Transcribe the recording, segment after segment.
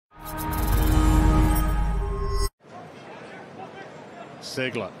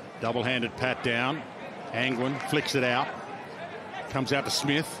Segler, double-handed pat down. Anglin flicks it out. Comes out to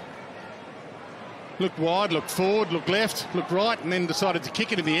Smith. Looked wide, looked forward, looked left, looked right, and then decided to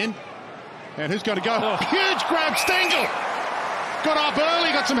kick it in the end. And who's going to go? Oh. Huge grab, Stengel! Got up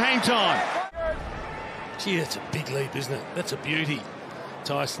early, got some hang time. Gee, that's a big leap, isn't it? That's a beauty.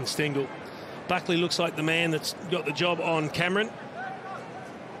 Tyson Stengel. Buckley looks like the man that's got the job on Cameron.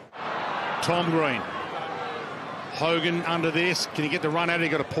 Tom Greene. Hogan under this. Can he get the run out? He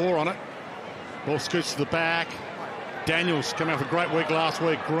got a paw on it. Ball scoots to the back. Daniels come out for a great week last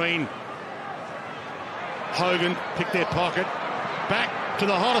week. Greene. Hogan picked their pocket. Back to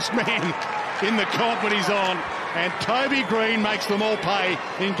the hottest man in the comp when he's on. And Toby Greene makes them all pay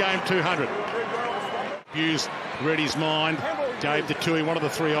in game 200. Hughes read his mind. Gave the Tui, one of the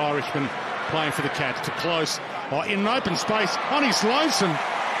three Irishmen playing for the Cats, to close. In an open space on his lonesome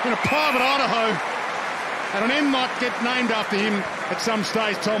in a private Idaho. And an end might get named after him at some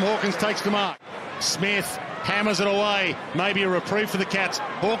stage. Tom Hawkins takes the mark. Smith hammers it away. Maybe a reprieve for the Cats.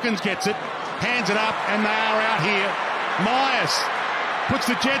 Hawkins gets it, hands it up, and they are out here. Myers puts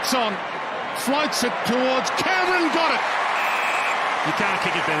the Jets on, floats it towards Cameron, got it. You can't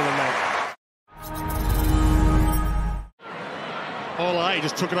kick it better than that. Ole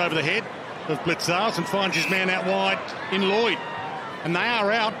just took it over the head of Blitzars and finds his man out wide in Lloyd. And they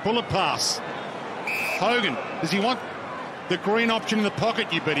are out, bullet pass. Hogan, does he want the green option in the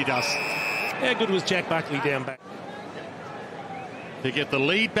pocket? You bet he does. How good was Jack Buckley down back? To get the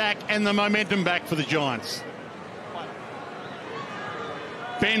lead back and the momentum back for the Giants.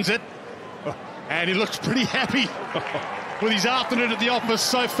 Bends it, and he looks pretty happy with his afternoon at the office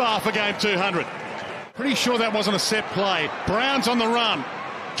so far for game 200. Pretty sure that wasn't a set play. Brown's on the run,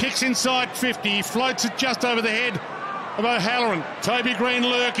 kicks inside 50, he floats it just over the head of O'Halloran. Toby Greene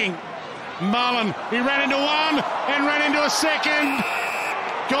lurking. Mullen, he ran into one and ran into a second.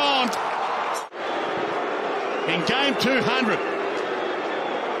 Gone. In game 200.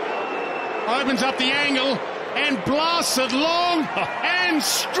 Opens up the angle and blasts it long and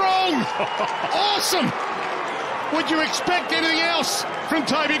strong. Awesome. Would you expect anything else from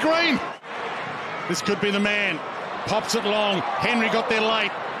Toby Greene? This could be the man. Pops it long. Henry got there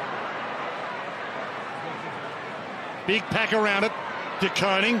late. Big pack around it. De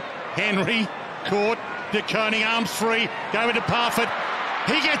Koning. Henry caught. De Koning arms free. Going to Parfitt.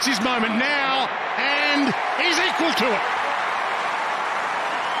 He gets his moment now, and he's equal to it.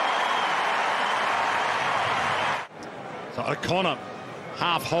 So O'Connor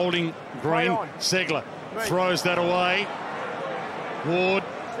half holding Greene. Segler throws that away. Ward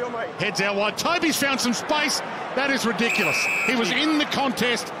heads out wide. Toby's found some space. That is ridiculous. He was in the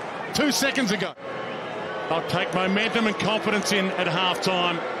contest 2 seconds ago. They'll take momentum and confidence in at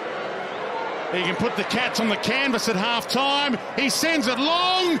half-time. He can put the Cats on the canvas at half-time. He sends it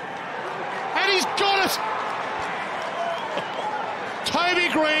long, and he's got it! Toby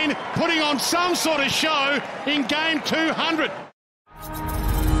Greene putting on some sort of show in game 200.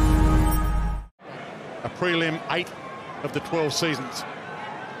 A prelim 8 of the 12 seasons.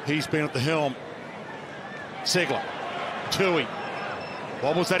 He's been at the helm. Segler, Tui,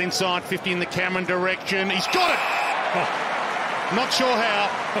 wobbles that inside 50 in the Cameron direction. He's got it! Oh, not sure how,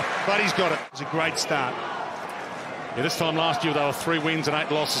 but he's got it. It's a great start. Yeah, this time last year they were 3 wins and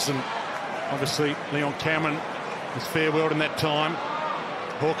 8 losses, and obviously Leon Cameron was farewelled in that time.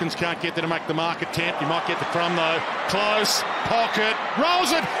 Hawkins can't get there to make the mark attempt. He might get the crumb though. Close, pocket,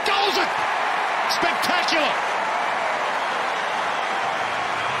 rolls it, goals it! Spectacular!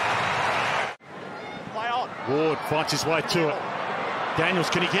 Ward fights his way to it. Daniels,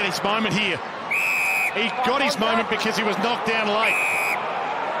 can he get his moment here? He got his moment because he was knocked down late.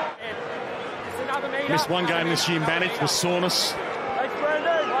 Missed one game this year, managed with soreness.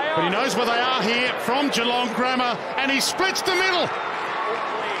 But he knows where they are here from Geelong Grammar, and he splits the middle.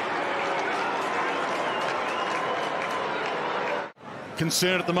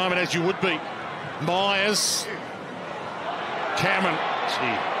 Concerned at the moment, as you would be. Myers. Cameron.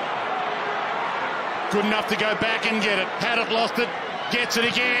 Gee. Good enough to go back and get it. Had it, lost it, gets it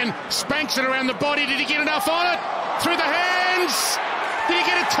again. Spanks it around the body. Did he get enough on it? Through the hands. Did he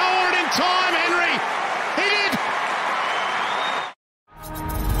get a toe on it in time, Henry? He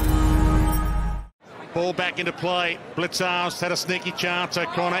did. Ball back into play. Blitzars had a sneaky chance.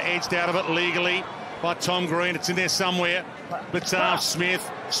 O'Connor edged out of it legally by Tom Greene. It's in there somewhere. Blitzars, Smith,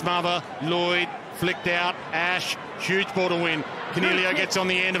 smother, Lloyd, flicked out. Ash, huge ball to win. Canelio gets on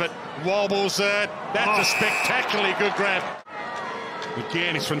the end of it. Wobbles it. That's a spectacularly good grab.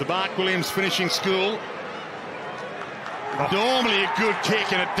 Again, it's from the Mark Williams finishing school. Normally a good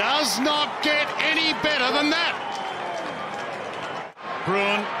kick, and it does not get any better than that.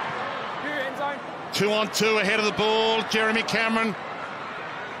 Bruin. 2-on-2 ahead of the ball. Jeremy Cameron.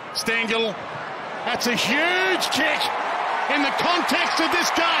 Stengel. That's a huge kick in the context of this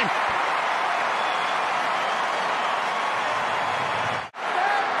game.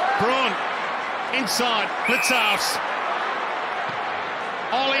 Bruin inside. Blitzarfs.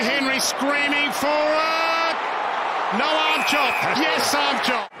 Ollie Henry screaming for it. No arm chop. Yes, arm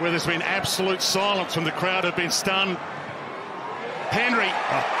chop. Where there's been absolute silence from the crowd have been stunned. Henry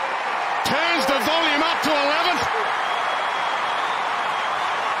turns the volume up to 11th.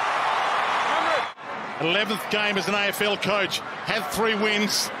 11th game as an AFL coach. Had 3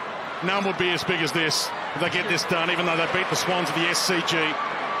 wins. None would be as big as this if they get this done, even though they beat the Swans of the SCG.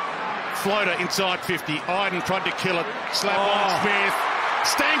 Floater inside 50. Iden tried to kill it. Slap on Smith.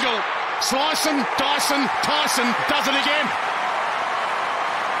 Stengel. Slicing. Dyson. Tyson does it again.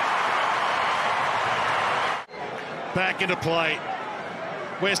 Back into play.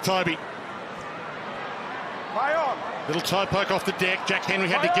 Where's Toby? Little toe poke off the deck. Jack Henry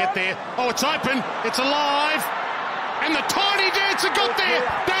had to get there. Oh, it's open. It's alive. And the tiny dancer got there.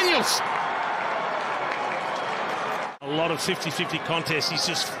 Daniels. A lot of 50-50 contests. He's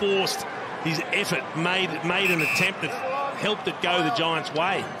just forced his effort, made an attempt that helped it go the Giants'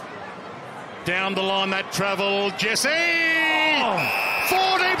 way. Down the line that travel. Jesse!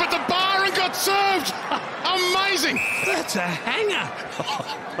 4 deep at the bar and got served. Amazing. That's a hanger.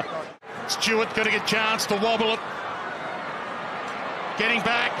 Stewart got to get a chance to wobble it. Getting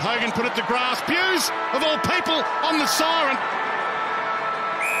back. Hogan put it to grass. Hughes, of all people, on the siren.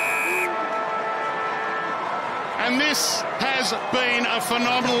 And this has been a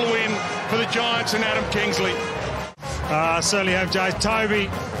phenomenal win for the Giants and Adam Kingsley. Certainly have, Jay. Toby,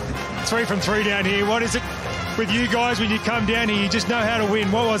 3 from 3 down here. What is it with you guys when you come down here? You just know how to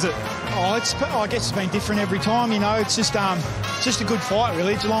win. What was it? I guess it's been different every time, you know. It's just a good fight,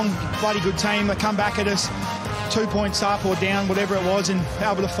 really. Geelong, bloody good team. They come back at us 2 points up or down, whatever it was, and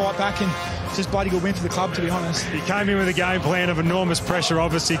able to fight back, and just bloody good win for the club, to be honest. You came in with a game plan of enormous pressure,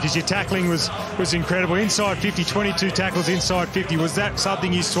 obviously, because your tackling was incredible. Inside 50, 22 tackles inside 50. Was that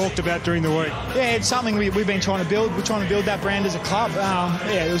something you talked about during the week? Yeah, it's something we've been trying to build. We're trying to build that brand as a club.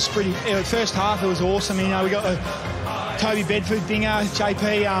 It was pretty... first half, it was awesome. You know, we got the Toby Bedford dinger,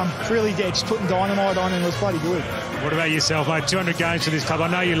 JP, really just putting dynamite on, and it was bloody good. What about yourself, mate? 200 games for this club. I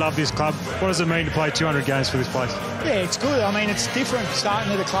know you love this club. What does it mean to play 200 games for this place? Yeah, it's good. I mean, it's different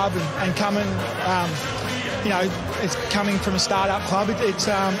starting at a club and coming, you know, it's coming from a start-up club. It's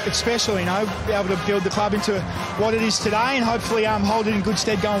special, you know, be able to build the club into what it is today and hopefully hold it in good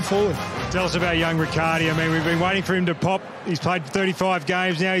stead going forward. Tell us about young Riccardi. I mean, we've been waiting for him to pop. He's played 35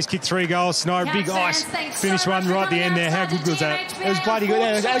 games now. He's kicked 3 goals tonight. Big ice. Finished one right at the end there. How good was that? It was bloody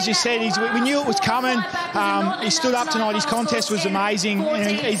good. As you said, we knew it was coming. He stood up tonight. His contest was amazing.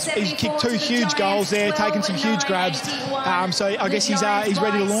 He's kicked 2 huge goals there, taken some huge grabs. So I guess he's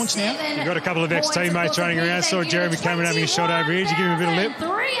ready to launch now. You've got a couple of ex-teammates running around. Saw Jeremy Cameron having a shot over here. Did you give him a bit of lip?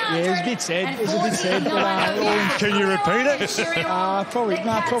 Yeah, it was a bit sad. Can you repeat it? Probably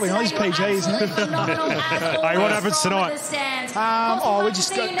not. It's PG, isn't it? Hey, what happens tonight? We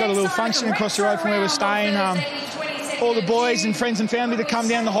just got a little function across the road from where we're staying. All the boys and friends and family to come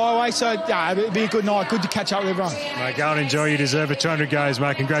down the highway. So, it'll be a good night. Good to catch up with everyone. Mate, go and enjoy. You deserve it. 200 goes,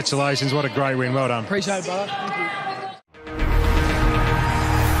 mate. Congratulations. What a great win. Well done. Appreciate it, brother. Thank you.